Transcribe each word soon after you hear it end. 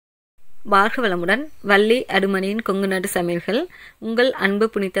வாழ்க வளமுடன். வள்ளி அடுமணியின் கொங்கு நாட்டு சமையல்கள். உங்கள் அன்பு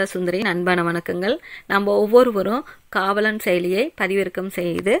புனிதா சுந்தரியின் அன்பான வணக்கங்கள். நம்ம ஒவ்வொருவரும் காவலன் செயலியை பதிவிறக்கம்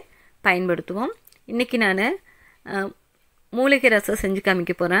செய்து பயன்படுத்துவோம். இன்றைக்கி நான் மூலிகை ரசம் செஞ்சு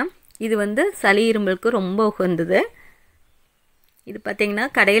காமிக்க போகிறேன். இது சளி இருமலுக்கு ரொம்ப உகந்தது. இது பார்த்திங்கன்னா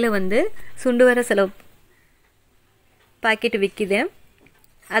கடையில் சுண்டு வர சில பாக்கெட்டு விற்கிது.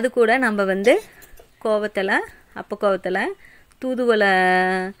 அது கூட நம்ம கோவத்தலை, அப்பக்கோவத்தலை, தூதுவளை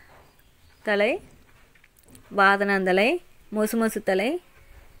தலை, வாதனாந்தலை, மொசு தலை,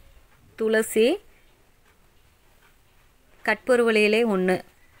 துளசி, கற்பூரவள்ளியிலே 1,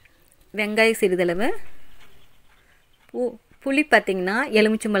 வெங்காயம் சிறிதளவு, புளி பார்த்திங்கன்னா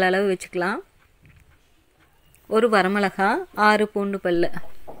எலுமிச்சம்பழ அளவு வச்சுக்கலாம், ஒரு வரமிளகா, 6 பூண்டு பல்,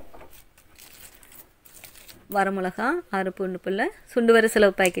 வரமிளகா 6 பூண்டு பல், சுண்டு வர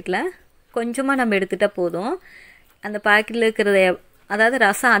செலவு பாக்கெட்டில் கொஞ்சமாக நம்ம எடுத்துகிட்டால் போதும். அந்த பாக்கெட்டில் இருக்கிறத, அதாவது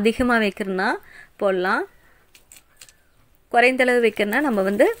ரசம் அதிகமாக வைக்கிறோன்னா போடலாம், குறைந்தளவு வைக்கிறோன்னா நம்ம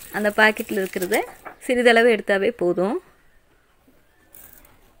அந்த பாக்கெட்டில் இருக்கிறத சிறிதளவு எடுத்தாவே போதும்.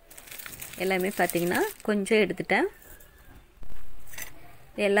 எல்லாமே பார்த்திங்கன்னா கொஞ்சம் எடுத்துட்டேன்.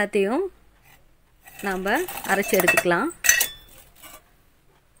 எல்லாத்தையும் நாம் அரைச்சி எடுத்துக்கலாம்.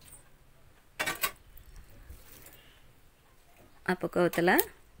 அப்போ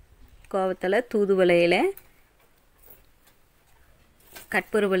கோவத்தலை, தூதுவளையில்,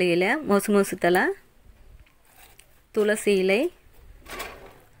 கற்பூரவள்ளி இலை, மொசு தலை, துளசி இலை,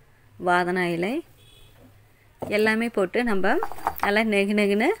 வாதனா இலை எல்லாமே போட்டு நம்ம நல்லா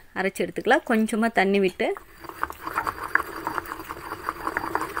நெகுன்னு அரைச்சி எடுத்துக்கலாம். கொஞ்சமாக தண்ணி விட்டு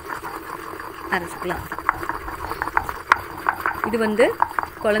அரைச்சிக்கலாம். இது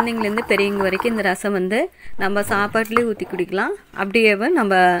குழந்தைங்கலேருந்து பெரியவங்க வரைக்கும் இந்த ரசம் நம்ம சாப்பாட்டுலேயே ஊற்றி குடிக்கலாம். அப்படியே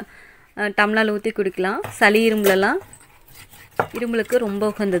நம்ம டம்ளரில் ஊற்றி குடிக்கலாம். சளி இருமலுக்கு ரொம்ப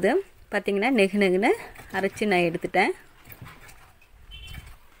உகந்தது. பார்த்திங்கன்னா நெகுன்னு அரைச்சி நான் எடுத்துட்டேன்.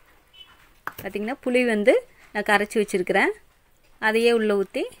 பார்த்திங்கன்னா புளி நான் கரைச்சி வச்சுருக்கிறேன். அதையே உள்ளே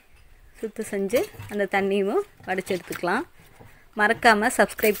ஊற்றி சுத்தம் செஞ்சு அந்த தண்ணியும் வடித்து எடுத்துக்கலாம். மறக்காமல்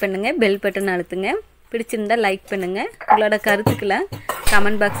சப்ஸ்கிரைப் பண்ணுங்கள், பெல் பட்டன் அழுத்துங்க. பிடிச்சிருந்தால் லைக் பண்ணுங்கள். உங்களோட கருத்துக்களை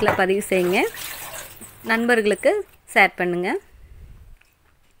கமெண்ட் பாக்ஸில் பதிவு செய்யுங்க. நண்பர்களுக்கு ஷேர் பண்ணுங்கள்.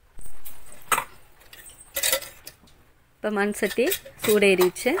 இப்போ மண் சட்டி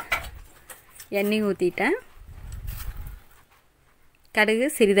சூடேறிச்சு, எண்ணெய் ஊற்றிட்டேன். கடுகு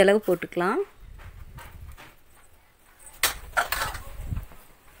சிறிதளவு போட்டுக்கலாம்.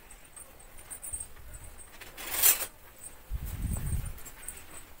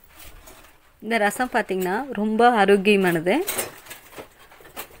 இந்த ரசம் பார்த்திங்கன்னா ரொம்ப ஆரோக்கியமானது.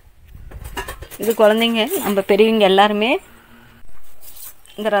 இது குழந்தைங்க, நம்ம பெரியவங்க எல்லாருமே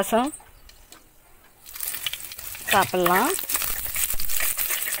இந்த ரசம் சாப்பிட்லாம்.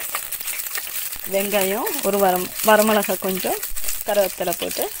 வெங்காயம், ஒரு வரமிளகா, கொஞ்சம் கருவேப்பிலை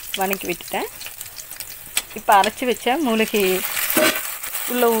போட்டு வதக்கி விட்டுட்டேன். இப்போ அரைச்சி வச்ச மூலிகை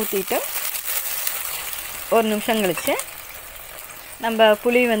உள்ளே ஊற்றிட்டு ஒரு நிமிஷம் கழித்து நம்ம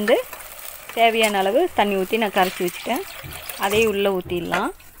புளி தேவையான அளவு தண்ணி ஊற்றி நான் கரைச்சி வச்சுட்டேன். அதையும் உள்ளே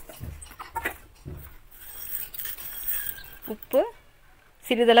ஊற்றிடலாம். உப்பு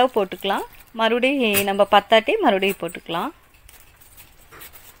சிறிதளவு போட்டுக்கலாம். மறுபடியும் நம்ம பத்தாட்டி மறுபடியும் போட்டுக்கலாம்.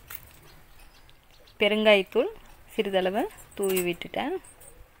 பெருங்காயத்தூள் சிறிதளவு தூவி விட்டுட்டேன்.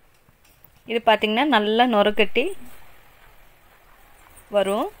 இது பார்த்திங்கன்னா நல்லா நுரக்கட்டி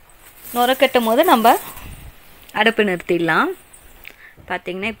வரும். நுரக்கட்டும் போது நம்ம அடுப்பு நிறுத்திடலாம்.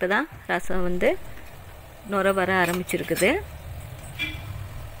 பார்த்திங்கன்னா இப்போ தான் ரசம் நுர வர ஆரம்பிச்சிருக்குது.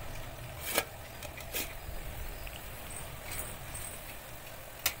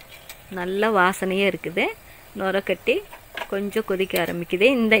 நல்ல வாசனையே இருக்குது. நுரக்கட்டி கொஞ்சம் கொதிக்க ஆரம்பிக்குது.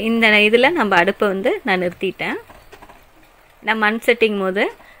 இந்த இதில் நம்ம அடுப்பை நான் நிறுத்திட்டேன். நான் மண் சட்டிங்கும் போது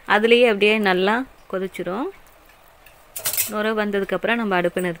அதுலேயே அப்படியே நல்லா கொதிச்சிடும். நுர வந்ததுக்கப்புறம் நம்ம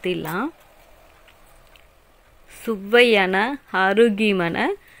அடுப்பை நிறுத்திடலாம். சுவையான ஆரோக்கியமான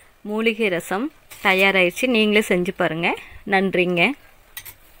மூலிகை ரசம் தயாராகிடுச்சு. நீங்களே செஞ்சு பாருங்கள். நன்றிங்க.